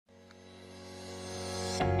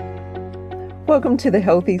Welcome to the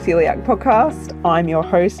Healthy Celiac podcast. I'm your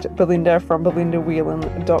host, Belinda from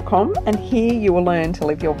belindawhelan.com, and here you will learn to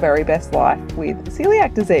live your very best life with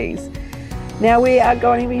celiac disease. Now we are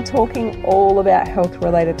going to be talking all about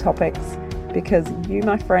health-related topics because you,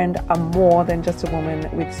 my friend, are more than just a woman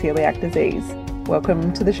with celiac disease.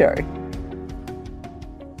 Welcome to the show.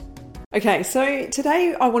 Okay, so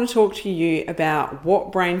today I want to talk to you about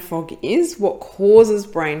what brain fog is, what causes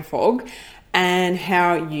brain fog, and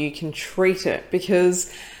how you can treat it.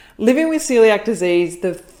 Because living with celiac disease,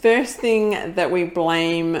 the first thing that we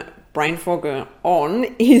blame brain fog on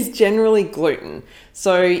is generally gluten.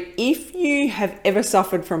 So if you have ever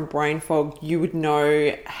suffered from brain fog, you would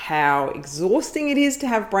know how exhausting it is to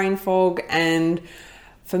have brain fog. And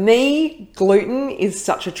for me, gluten is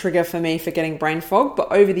such a trigger for me for getting brain fog.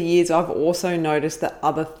 But over the years, I've also noticed that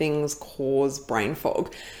other things cause brain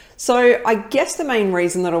fog. So I guess the main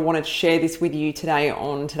reason that I wanted to share this with you today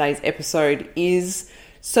on today's episode is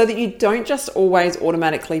so that you don't just always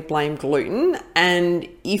automatically blame gluten. And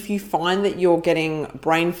if you find that you're getting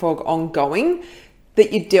brain fog ongoing,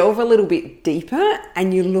 that you delve a little bit deeper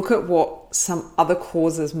and you look at what some other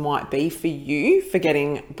causes might be for you for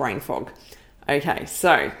getting brain fog. Okay,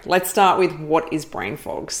 so let's start with what is brain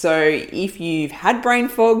fog. So if you've had brain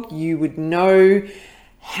fog, you would know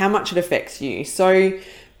how much it affects you. So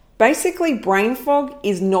basically, brain fog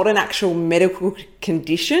is not an actual medical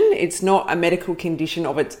condition. It's not a medical condition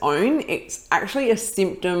of its own. It's actually a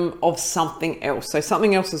symptom of something else. So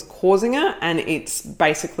something else is causing it, and it's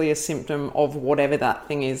basically a symptom of whatever that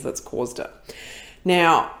thing is that's caused it.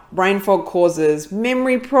 Now, brain fog causes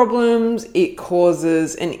memory problems. It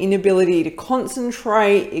causes an inability to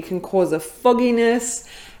concentrate. It can cause a fogginess.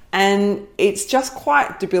 And it's just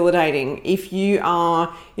quite debilitating. If you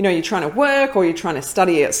are, you're trying to work or you're trying to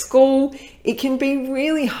study at school, it can be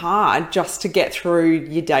really hard just to get through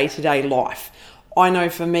your day-to-day life. I know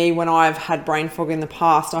for me, when I've had brain fog in the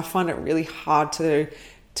past, I find it really hard to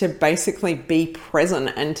basically be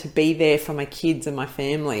present and to be there for my kids and my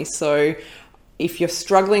family. So if you're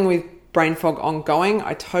struggling with brain fog ongoing,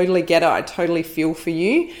 I totally get it. I totally feel for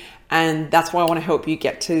you. And that's why I want to help you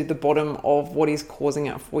get to the bottom of what is causing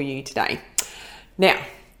it for you today. Now,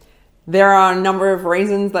 there are a number of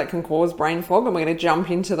reasons that can cause brain fog, and we're going to jump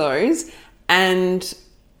into those. And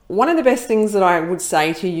one of the best things that I would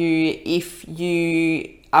say to you if you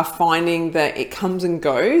are finding that it comes and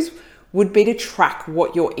goes would be to track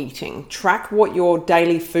what you're eating. Track what your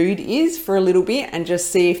daily food is for a little bit and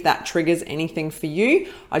just see if that triggers anything for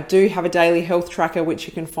you. I do have a daily health tracker which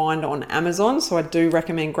you can find on Amazon, so I do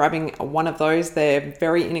recommend grabbing one of those. They're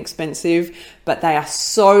very inexpensive, but they are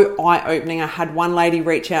so eye-opening. I had one lady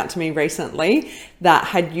reach out to me recently that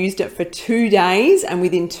had used it for 2 days, and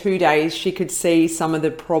within 2 days she could see some of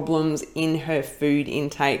the problems in her food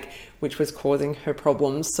intake which was causing her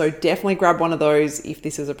problems. So definitely grab one of those if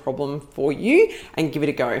this is a problem for you and give it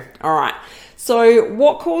a go. All right. So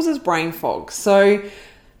what causes brain fog? So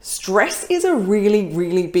stress is a really,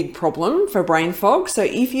 really big problem for brain fog. So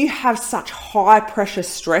if you have such high pressure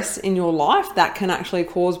stress in your life, that can actually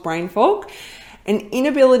cause brain fog. An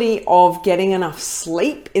inability of getting enough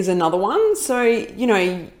sleep is another one. So,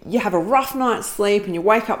 you have a rough night's sleep and you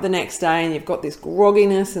wake up the next day and you've got this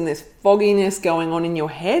grogginess and this fogginess going on in your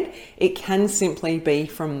head. It can simply be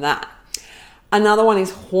from that. Another one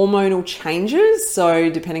is hormonal changes. So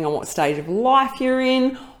depending on what stage of life you're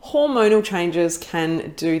in, hormonal changes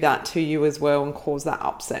can do that to you as well and cause that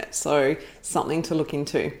upset. So something to look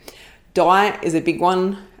into. Diet is a big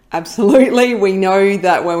one. Absolutely. We know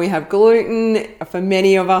that when we have gluten, for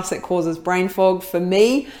many of us, it causes brain fog. For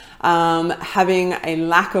me, having a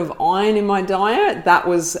lack of iron in my diet, that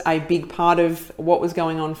was a big part of what was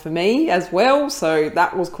going on for me as well. So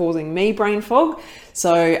that was causing me brain fog.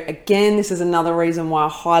 So again, this is another reason why I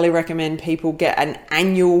highly recommend people get an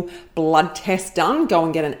annual blood test done. Go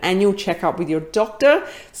and get an annual checkup with your doctor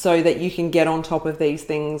so that you can get on top of these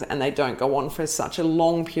things and they don't go on for such a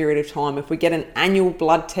long period of time. If we get an annual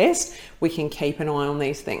blood test, we can keep an eye on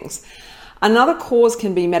these things. Another cause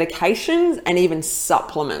can be medications and even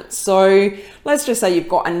supplements. So let's just say you've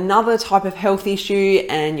got another type of health issue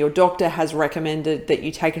and your doctor has recommended that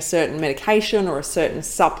you take a certain medication or a certain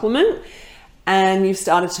supplement, and you've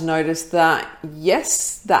started to notice that,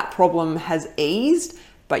 yes, that problem has eased,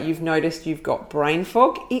 but you've noticed you've got brain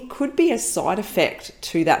fog. It could be a side effect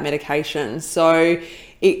to that medication. So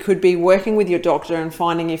it could be working with your doctor and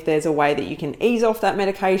finding if there's a way that you can ease off that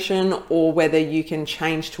medication or whether you can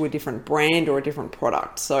change to a different brand or a different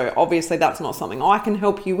product. So obviously that's not something I can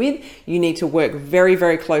help you with. You need to work very,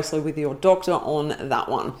 very closely with your doctor on that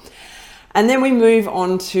one. And then we move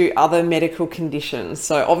on to other medical conditions.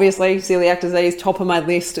 So obviously celiac disease, top of my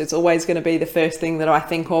list. It's always going to be the first thing that I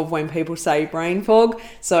think of when people say brain fog.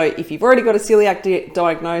 So if you've already got a celiac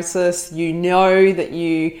diagnosis, you know that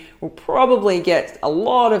you will probably get a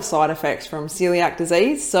lot of side effects from celiac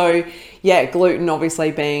disease. So yeah, gluten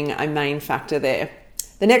obviously being a main factor there.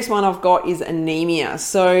 The next one I've got is anemia.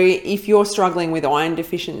 So if you're struggling with iron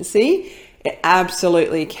deficiency, it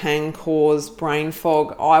absolutely can cause brain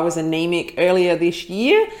fog. I was anemic earlier this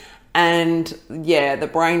year, and yeah, the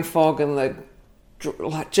brain fog and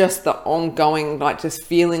just the ongoing, just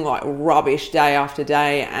feeling like rubbish day after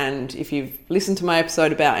day. And if you've listened to my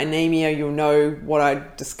episode about anemia, you'll know what I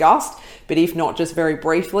discussed. But if not, just very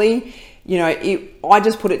briefly, I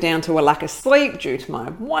just put it down to a lack of sleep due to my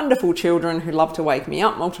wonderful children who love to wake me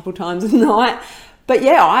up multiple times a night. But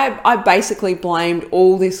yeah, I basically blamed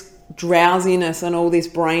all this drowsiness and all this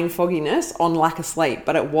brain fogginess on lack of sleep,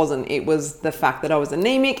 but it wasn't. It was the fact that I was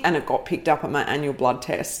anemic, and it got picked up at my annual blood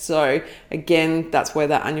test. So again, that's where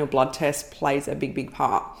that annual blood test plays a big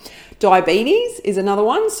part. Diabetes is another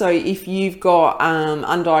one. So if you've got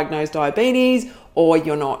undiagnosed diabetes, or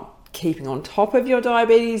you're not keeping on top of your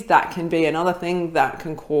diabetes, that can be another thing that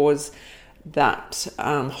can cause that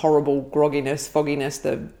horrible grogginess, fogginess,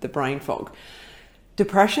 the brain fog.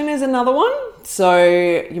 Depression is another one. So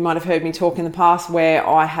you might have heard me talk in the past where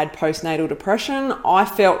I had postnatal depression. I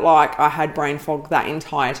felt like I had brain fog that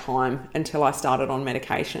entire time until I started on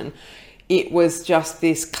medication. It was just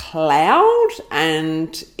this cloud,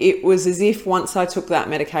 and it was as if once I took that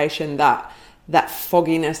medication, that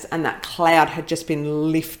fogginess and that cloud had just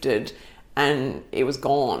been lifted and it was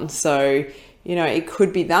gone. So it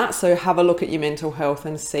could be that. So have a look at your mental health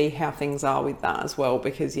and see how things are with that as well,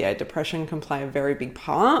 because yeah, depression can play a very big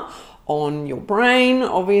part on your brain,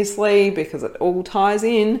 obviously, because it all ties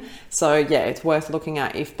in. So yeah, it's worth looking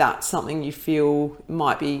at if that's something you feel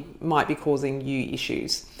might be causing you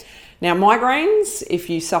issues. Now, migraines, if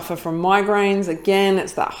you suffer from migraines, again,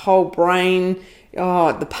 it's that whole brain,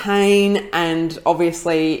 the pain, and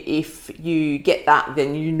obviously if you get that,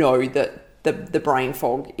 then you know that the brain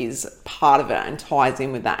fog is part of it and ties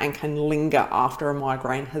in with that and can linger after a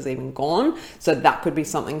migraine has even gone. So that could be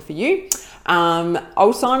something for you.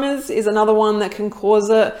 Alzheimer's is another one that can cause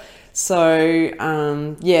it. So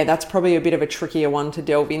that's probably a bit of a trickier one to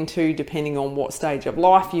delve into depending on what stage of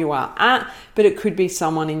life you are at, but it could be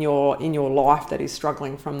someone in your life that is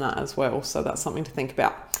struggling from that as well. So that's something to think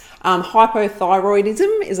about.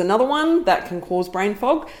 Hypothyroidism is another one that can cause brain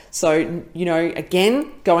fog. So,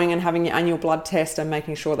 again, going and having your annual blood test and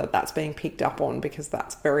making sure that that's being picked up on, because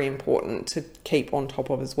that's very important to keep on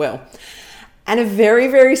top of as well. And a very,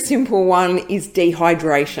 very simple one is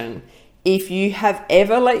dehydration. If you have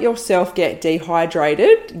ever let yourself get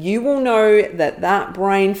dehydrated, you will know that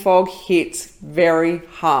brain fog hits very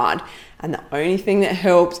hard. And the only thing that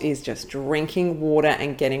helps is just drinking water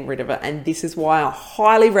and getting rid of it. And this is why I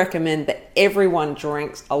highly recommend that everyone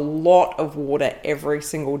drinks a lot of water every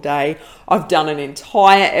single day. I've done an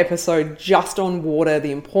entire episode just on water,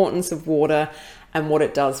 the importance of water and what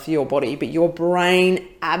it does for your body. But your brain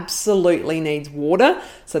absolutely needs water.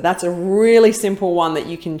 So that's a really simple one that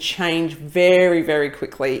you can change very, very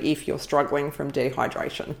quickly if you're struggling from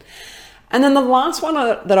dehydration. And then the last one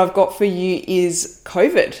that I've got for you is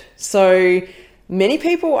COVID. So many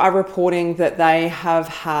people are reporting that they have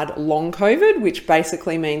had long COVID, which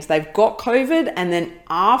basically means they've got COVID and then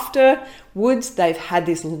afterwards they've had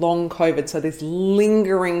this long COVID. So this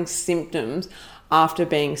lingering symptoms after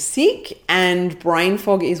being sick, and brain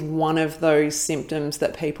fog is one of those symptoms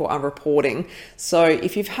that people are reporting. So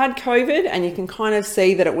if you've had COVID and you can kind of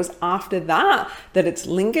see that it was after that it's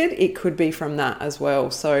lingered, it could be from that as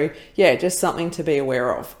well. So yeah, just something to be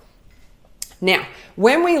aware of. Now,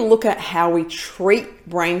 when we look at how we treat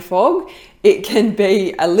brain fog, it can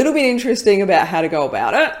be a little bit interesting about how to go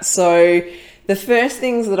about it. So the first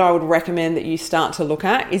things that I would recommend that you start to look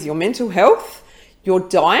at is your mental health, your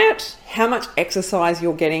diet, how much exercise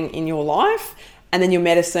you're getting in your life, and then your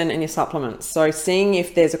medicine and your supplements. So seeing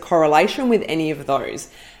if there's a correlation with any of those.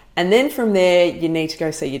 And then from there, you need to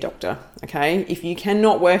go see your doctor, okay? If you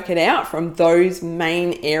cannot work it out from those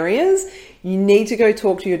main areas, you need to go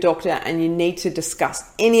talk to your doctor and you need to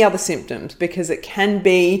discuss any other symptoms, because it can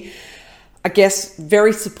be, I guess,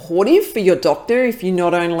 very supportive for your doctor if you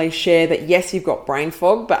not only share that, yes, you've got brain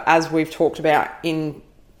fog, but as we've talked about in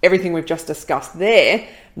everything we've just discussed there,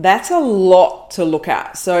 that's a lot to look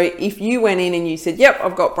at. So if you went in and you said, yep,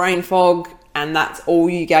 I've got brain fog, and that's all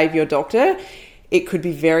you gave your doctor, it could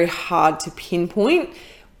be very hard to pinpoint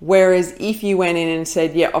Whereas if you went in and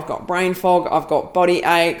said, yeah, I've got brain fog, I've got body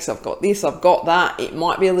aches, I've got this, I've got that, it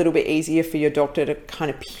might be a little bit easier for your doctor to kind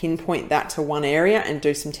of pinpoint that to one area and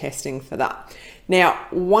do some testing for that. Now,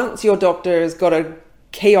 once your doctor has got a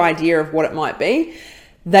key idea of what it might be,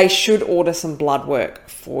 they should order some blood work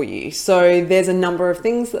for you. So there's a number of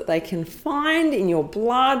things that they can find in your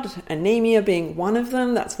blood, anemia being one of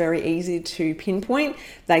them. That's very easy to pinpoint.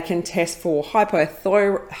 They can test for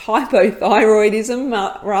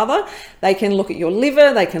hypothyroidism rather. They can look at your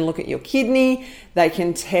liver, they can look at your kidney, they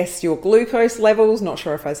can test your glucose levels. Not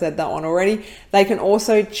sure if I said that one already. They can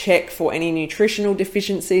also check for any nutritional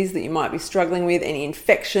deficiencies that you might be struggling with, any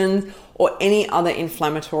infections, or any other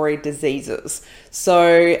inflammatory diseases.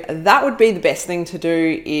 So that would be the best thing to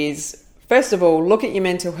do is, first of all, look at your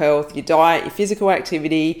mental health, your diet, your physical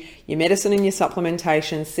activity, your medicine and your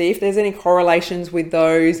supplementation, see if there's any correlations with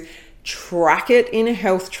those, track it in a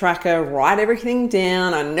health tracker, write everything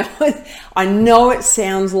down. I know it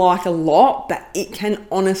sounds like a lot, but it can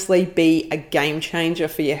honestly be a game changer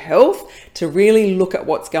for your health to really look at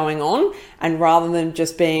what's going on, and rather than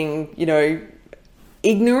just being,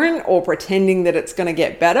 ignorant or pretending that it's going to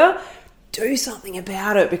get better, do something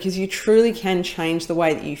about it, because you truly can change the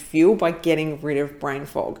way that you feel by getting rid of brain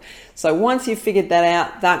fog. So once you've figured that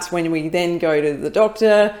out, that's when we then go to the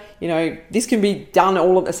doctor. This can be done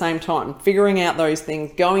all at the same time, figuring out those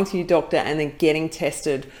things, going to your doctor, and then getting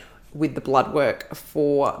tested with the blood work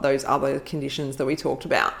for those other conditions that we talked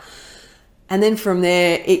about. And then from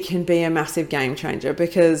there, it can be a massive game changer,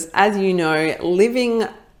 because as you know, living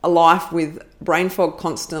a life with brain fog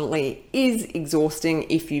constantly is exhausting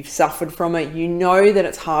if you've suffered from it. You know that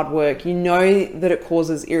it's hard work. You know that it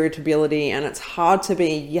causes irritability, and it's hard to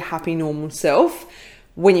be your happy, normal self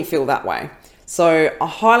when you feel that way. So I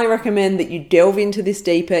highly recommend that you delve into this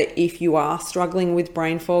deeper if you are struggling with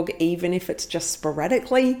brain fog, even if it's just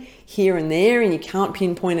sporadically here and there and you can't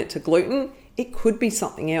pinpoint it to gluten. It could be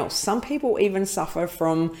something else. Some people even suffer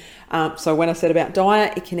from, so when I said about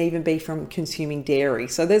diet, it can even be from consuming dairy.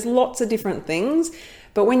 So there's lots of different things.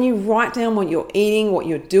 But when you write down what you're eating, what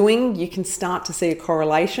you're doing, you can start to see a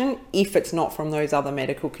correlation if it's not from those other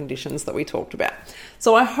medical conditions that we talked about.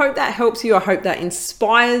 So I hope that helps you. I hope that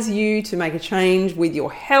inspires you to make a change with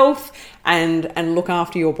your health and look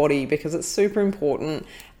after your body, because it's super important.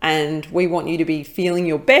 And we want you to be feeling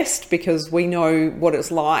your best, because we know what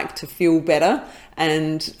it's like to feel better.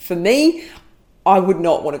 And for me, I would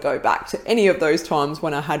not want to go back to any of those times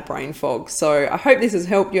when I had brain fog. So I hope this has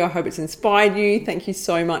helped you. I hope it's inspired you. Thank you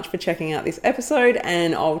so much for checking out this episode,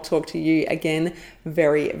 and I'll talk to you again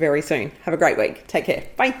very, very soon. Have a great week. Take care.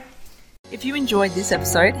 Bye. If you enjoyed this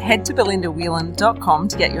episode, head to belindawhelan.com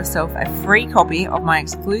to get yourself a free copy of my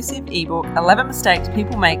exclusive ebook, 11 Mistakes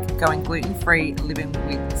People Make Going Gluten-Free Living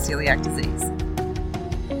with Celiac Disease.